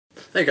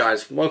Hey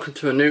guys, welcome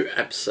to a new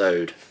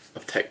episode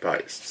of Tech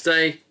Bites.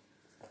 Today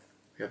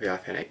we have the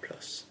iPhone 8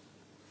 Plus.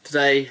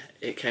 Today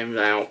it came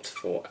out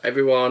for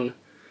everyone,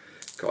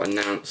 got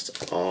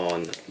announced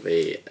on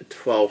the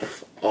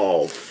 12th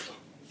of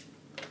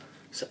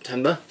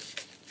September,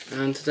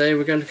 and today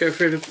we're going to go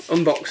through the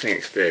unboxing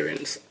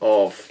experience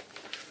of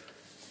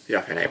the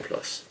iPhone 8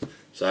 Plus.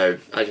 So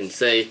as you can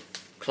see,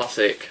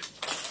 classic,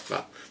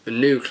 well, the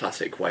new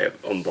classic way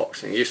of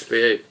unboxing. It used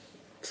to be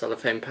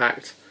cellophane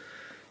packed.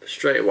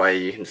 Straight away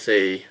you can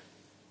see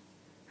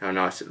how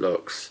nice it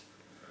looks.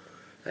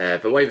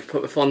 The way they've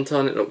put the font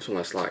on, it looks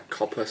almost like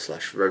copper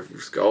 /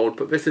 rose gold,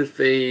 but this is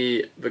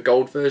the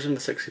gold version, the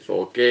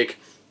 64 gig,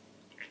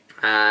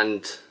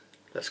 and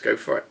let's go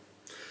for it.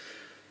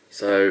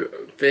 So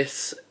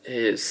this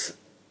is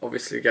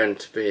obviously going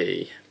to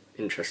be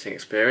an interesting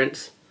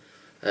experience.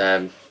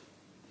 So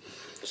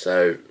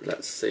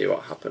let's see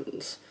what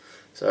happens.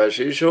 So as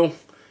usual,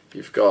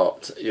 you've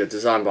got your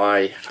Designed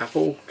by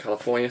Apple,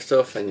 California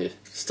stuff, and your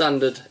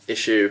standard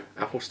issue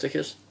Apple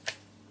stickers.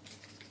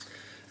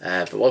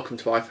 But welcome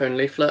to iPhone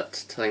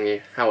leaflet, telling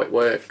you how it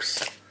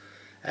works.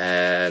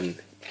 Your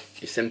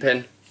SIM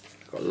pin,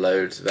 got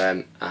loads of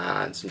them,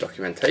 and some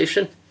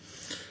documentation.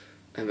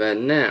 And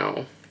then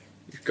now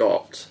you've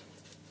got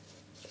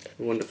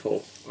a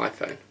wonderful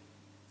iPhone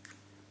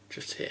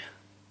just here,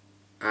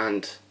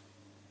 and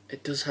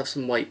it does have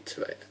some weight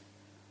to it.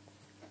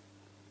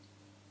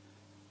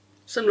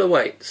 Similar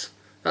weights.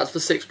 That's the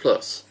 6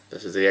 Plus.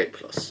 This is the 8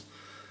 Plus.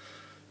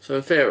 So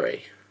in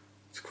theory,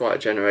 it's quite a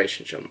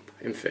generation jump,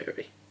 in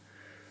theory.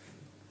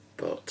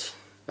 But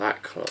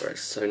that colour is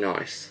so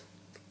nice.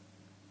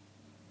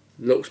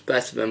 Looks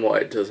better than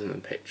what it does in the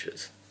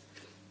pictures.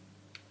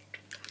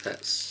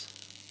 Let's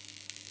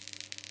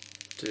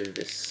do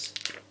this.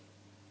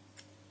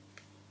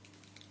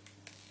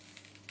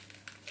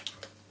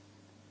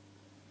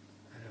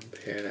 And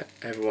unpeel it.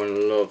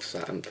 Everyone loves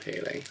that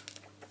unpeeling.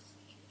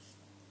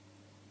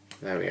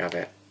 There we have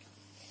it.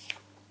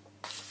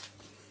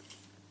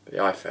 The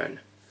iPhone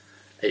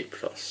 8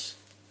 Plus.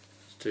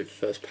 Let's do the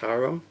first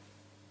power on.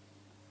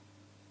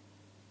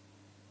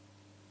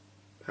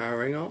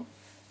 Powering on.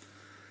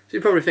 So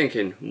you're probably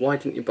thinking, why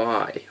didn't you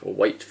buy or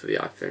wait for the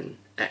iPhone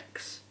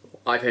X?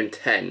 Or iPhone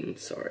 10,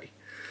 sorry.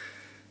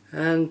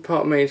 And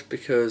part of me is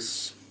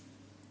because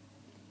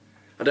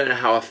I don't know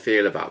how I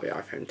feel about the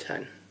iPhone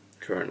 10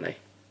 currently.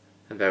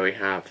 And there we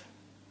have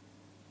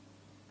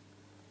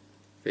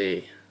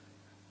the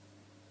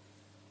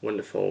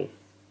wonderful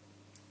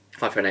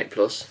iPhone 8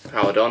 Plus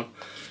powered on.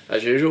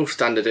 As usual,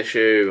 standard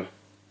issue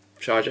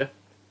charger,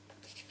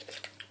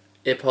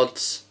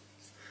 earpods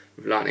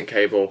with lightning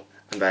cable,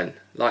 and then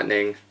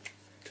lightning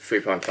to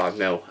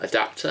 3.5mm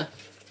adapter,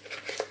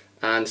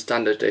 and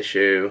standard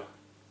issue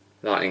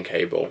lightning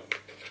cable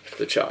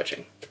for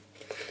charging.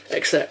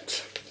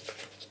 Except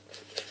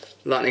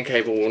lightning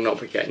cable will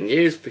not be getting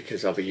used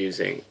because I'll be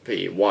using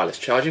the wireless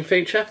charging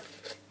feature,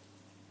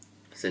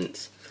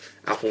 since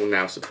Apple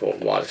now support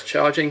wireless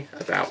charging.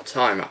 About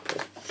time,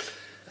 Apple.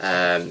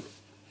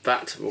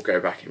 That will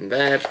go back in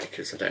there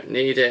because I don't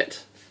need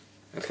it,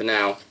 and for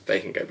now they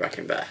can go back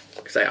in there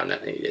because they are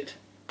not needed.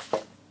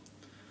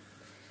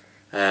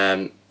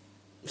 So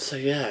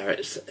yeah,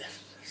 it's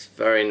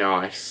very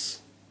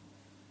nice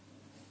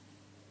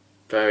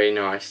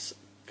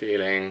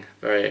feeling,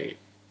 very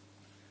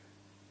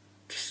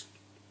just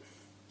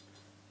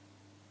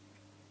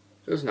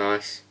feels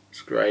nice.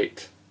 It's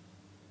great.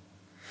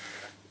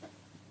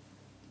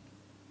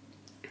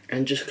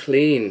 And just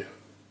clean.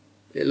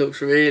 It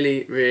looks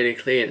really, really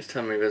clean. It's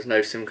telling me there's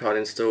no SIM card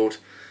installed.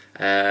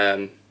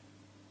 But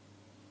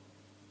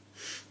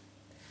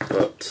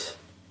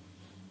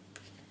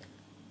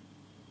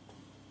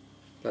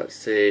let's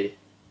see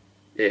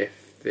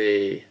if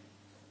the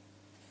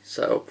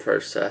setup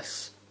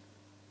process.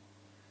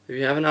 If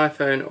you have an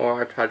iPhone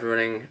or iPad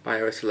running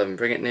iOS 11,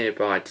 bring it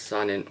nearby to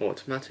sign in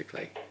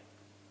automatically.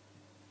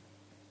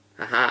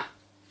 Aha!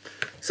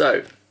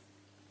 So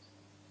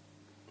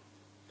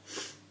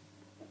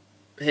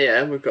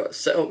here we've got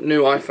set up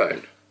new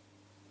iPhone.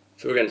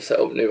 So we're going to set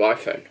up new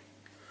iPhone.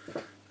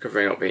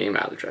 Covering up the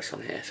email address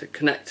on here. So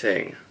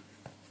connecting.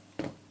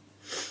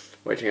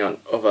 Waiting on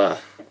other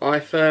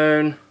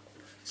iPhone.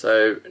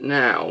 So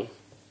now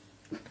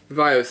with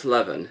iOS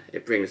 11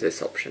 it brings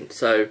this option.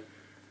 So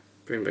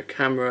bring the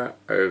camera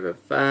over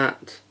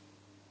that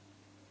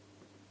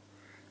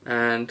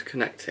and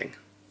connecting.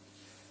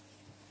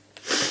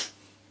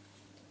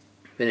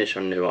 Finish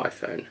on new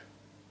iPhone.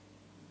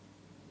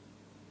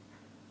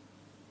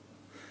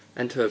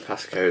 Enter the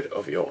passcode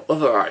of your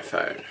other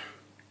iPhone.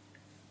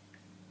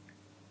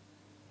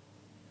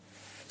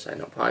 Sign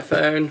up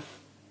iPhone.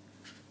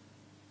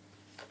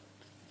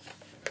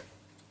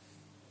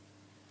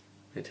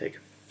 It take a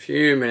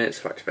few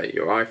minutes to activate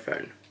your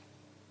iPhone.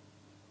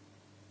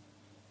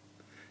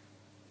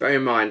 Bear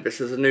in mind, this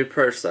is a new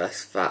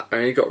process that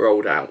only got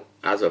rolled out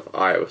as of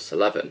iOS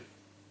 11.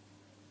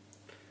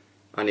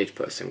 I need to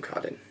put a SIM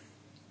card in.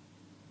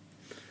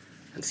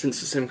 And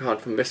since the SIM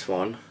card from this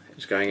one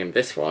is going in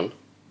this one,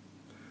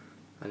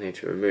 I need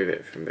to remove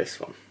it from this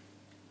one.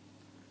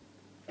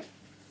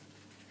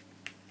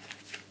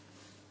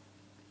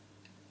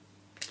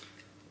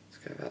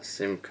 get that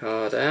SIM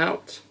card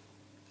out.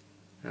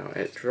 Now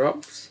it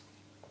drops.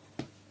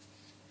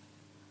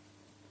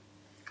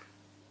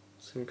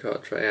 SIM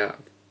card tray out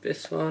of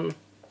this one.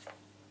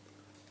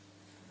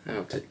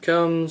 Out it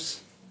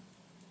comes.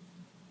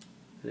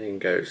 And in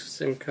goes the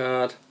SIM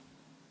card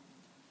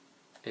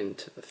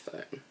into the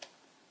phone.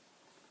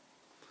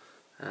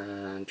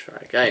 And try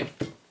again.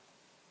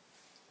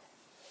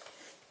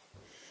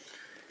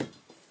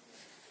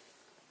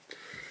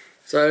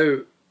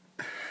 So,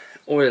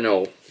 all in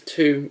all,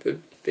 the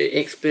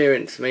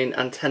experience, I mean,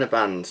 antenna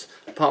bands,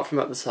 apart from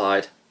up the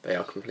side, they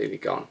are completely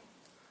gone.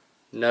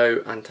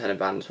 No antenna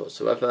bands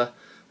whatsoever.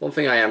 One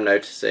thing I am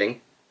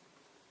noticing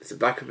is the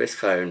back of this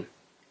phone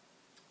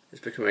is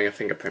becoming a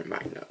fingerprint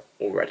magnet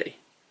already.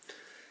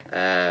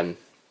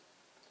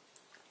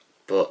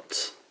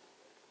 But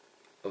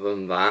other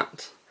than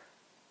that,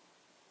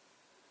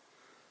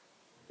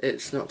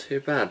 it's not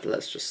too bad.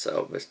 Let's just set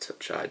up this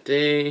Touch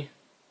ID.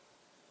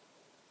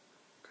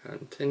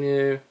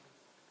 Continue.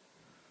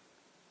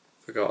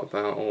 Forgot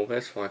about all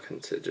this. Why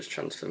couldn't it just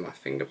transfer my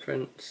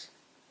fingerprints?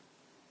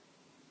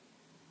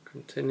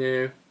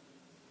 Continue.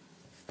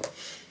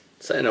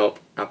 Setting up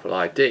Apple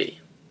ID.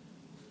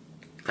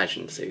 As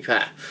you can see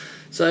there.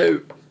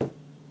 So,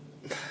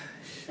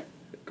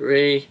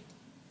 agree.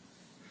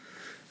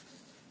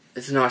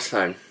 It's a nice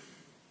phone.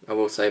 I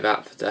will say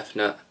that for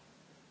definite.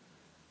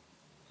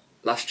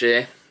 Last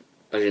year,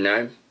 as you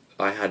know,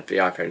 I had the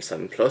iPhone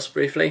 7 Plus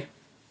briefly.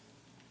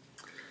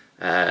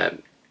 For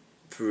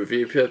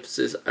review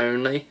purposes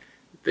only.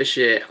 This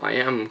year I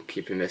am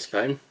keeping this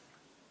phone.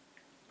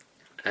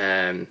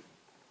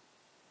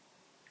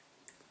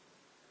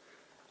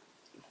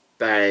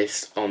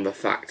 Based on the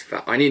fact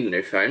that I need a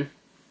new phone.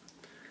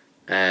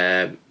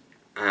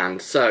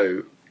 And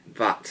so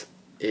that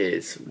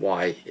is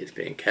why it's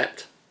being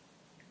kept.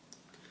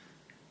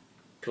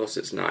 Plus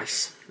it's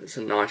nice. It's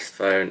a nice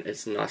phone.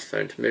 It's a nice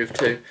phone to move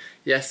to.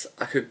 Yes,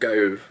 I could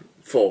go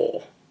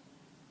for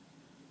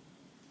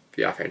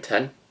the iPhone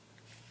 10.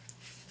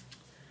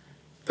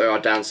 There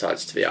are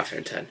downsides to the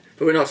iPhone 10.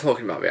 But we're not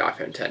talking about the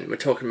iPhone 10. We're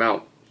talking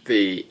about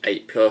the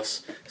 8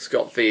 Plus. It's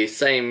got the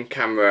same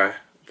camera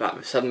that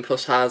the 7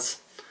 Plus has.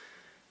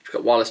 It's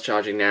got wireless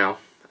charging now,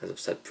 as I've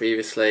said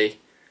previously.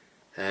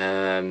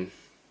 Update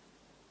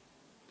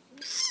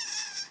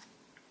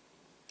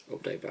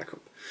back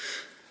up.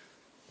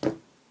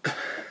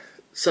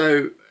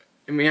 So,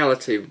 in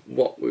reality,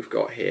 what we've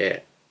got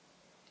here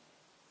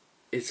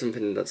is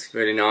something that's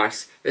really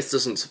nice. This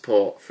doesn't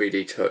support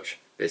 3D touch.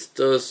 This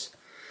does.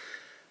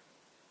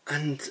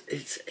 And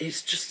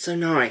it's just so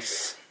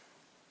nice.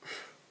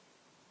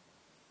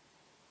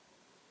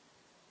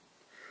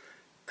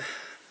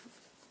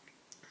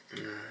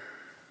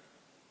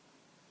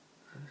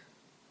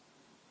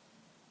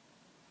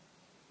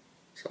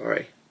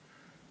 Sorry.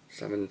 Just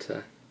having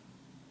to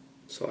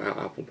sort out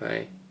Apple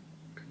Pay.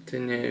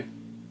 Continue.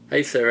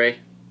 Hey Siri.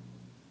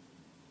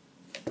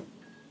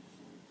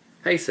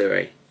 Hey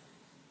Siri.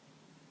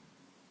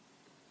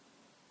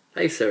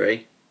 Hey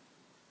Siri.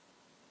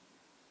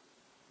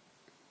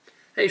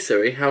 Hey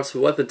Siri, how's the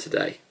weather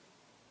today?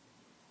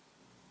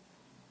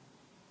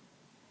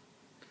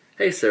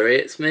 Hey Siri,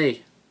 it's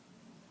me.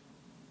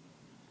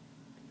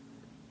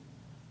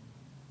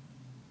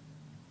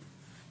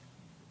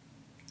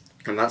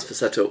 And that's the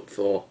setup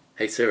for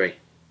Hey Siri.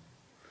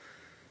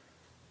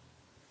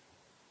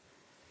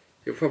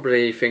 You're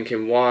probably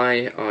thinking,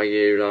 why are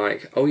you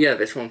like, oh yeah,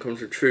 this one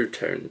comes with True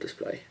Tone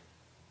display.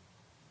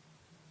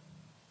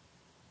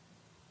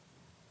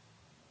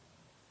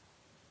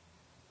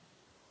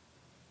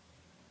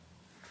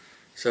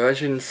 So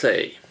as you can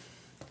see,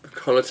 the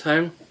colour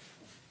tone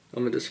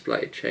on the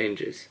display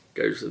changes.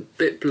 Goes a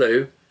bit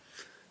blue,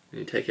 and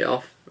you take it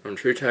off on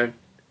True Tone,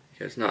 it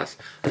goes nice.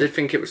 I did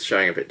think it was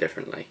showing a bit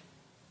differently.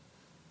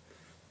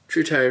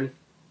 True Tone,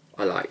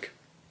 I like.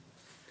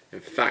 In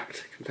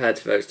fact, compared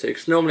to those two,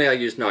 because normally I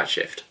use Night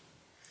Shift,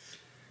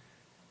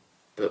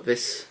 but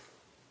this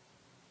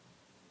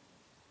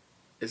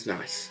is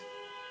nice.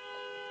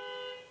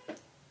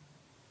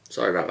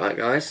 Sorry about that,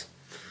 guys.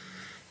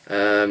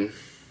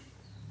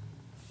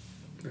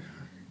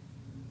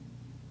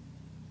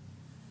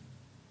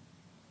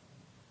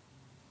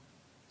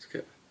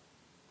 Skip.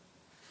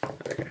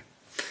 There we go.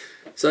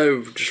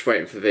 So, just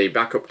waiting for the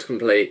backup to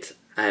complete.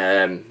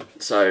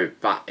 So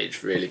that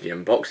is really the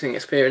unboxing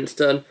experience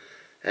done.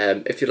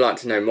 If you'd like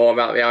to know more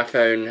about the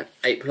iPhone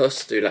 8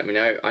 Plus, do let me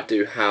know. I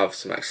do have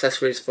some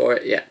accessories for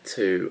it yet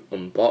to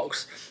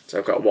unbox. So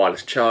I've got a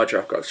wireless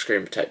charger, I've got a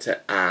screen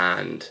protector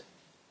and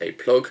a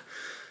plug.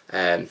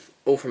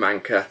 All from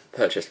Anchor,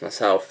 purchased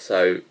myself,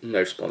 so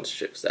no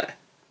sponsorships there.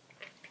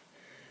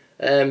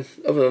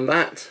 Other than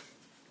that,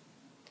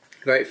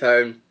 great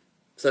phone.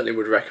 Certainly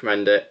would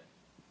recommend it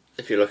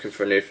if you're looking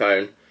for a new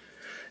phone.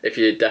 If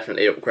you're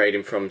definitely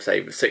upgrading from, say,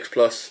 the 6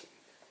 Plus,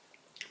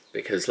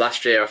 because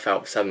last year I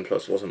felt the 7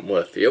 Plus wasn't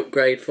worth the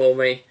upgrade for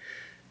me.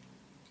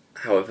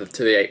 However,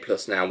 to the 8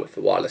 Plus now with the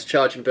wireless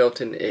charging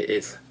built in, it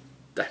is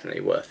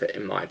definitely worth it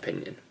in my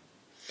opinion.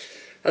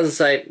 As I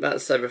say,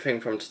 that's everything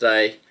from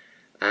today.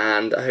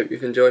 and I hope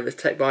you've enjoyed this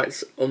Tech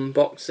Bytes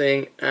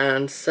unboxing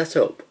and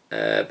setup.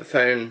 The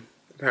phone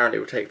apparently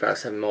will take about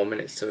 7 more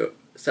minutes to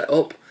set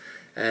up,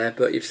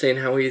 but you've seen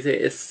how easy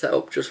it is to set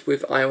up just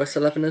with iOS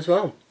 11 as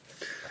well.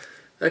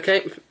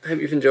 Okay, hope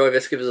you've enjoyed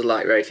this. Give us a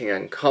like, rating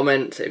and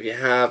comment if you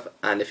have,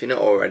 and if you're not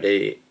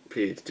already,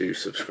 please do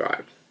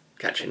subscribe.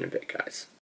 Catch you in a bit, guys.